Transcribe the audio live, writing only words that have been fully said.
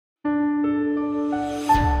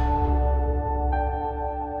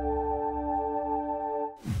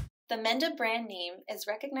The Menda brand name is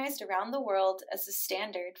recognized around the world as the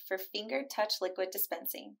standard for finger touch liquid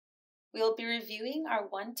dispensing. We will be reviewing our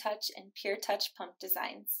One-Touch and Pure-Touch pump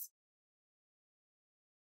designs.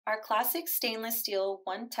 Our classic stainless steel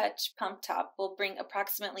One-Touch pump top will bring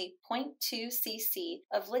approximately 0.2 cc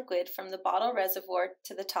of liquid from the bottle reservoir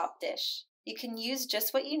to the top dish. You can use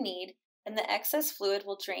just what you need, and the excess fluid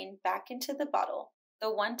will drain back into the bottle.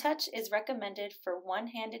 The One-Touch is recommended for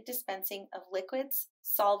one-handed dispensing of liquids,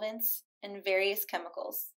 solvents, and various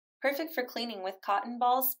chemicals. Perfect for cleaning with cotton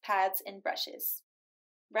balls, pads, and brushes.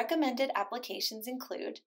 Recommended applications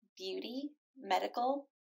include beauty, medical,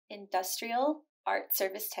 industrial, art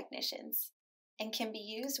service technicians, and can be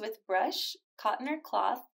used with brush, cotton or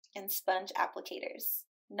cloth, and sponge applicators.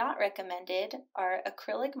 Not recommended are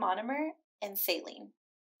acrylic monomer and saline.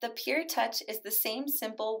 The Pure-Touch is the same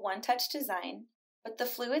simple one-touch design, but the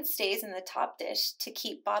fluid stays in the top dish to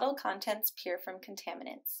keep bottle contents pure from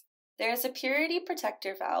contaminants. There is a purity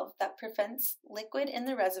protector valve that prevents liquid in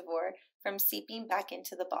the reservoir from seeping back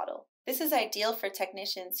into the bottle. This is ideal for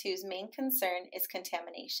technicians whose main concern is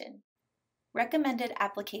contamination. Recommended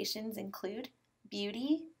applications include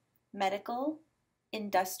beauty, medical,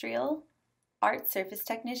 industrial, art service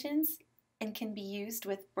technicians, and can be used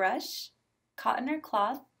with brush, cotton or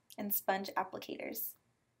cloth, and sponge applicators.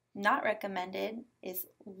 Not recommended is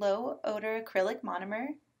low-odor acrylic monomer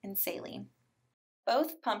and saline.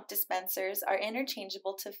 Both pump dispensers are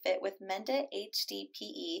interchangeable to fit with Menda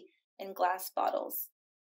HDPE in glass bottles.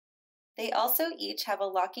 They also each have a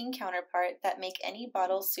locking counterpart that make any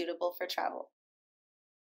bottle suitable for travel.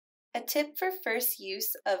 A tip for first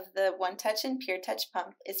use of the One-Touch and Pure-Touch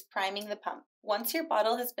pump is priming the pump. Once your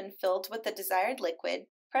bottle has been filled with the desired liquid,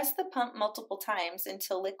 press the pump multiple times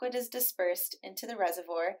until liquid is dispersed into the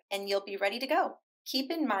reservoir and you'll be ready to go. Keep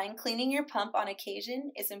in mind, cleaning your pump on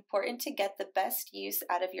occasion is important to get the best use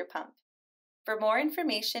out of your pump. For more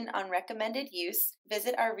information on recommended use,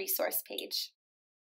 visit our resource page.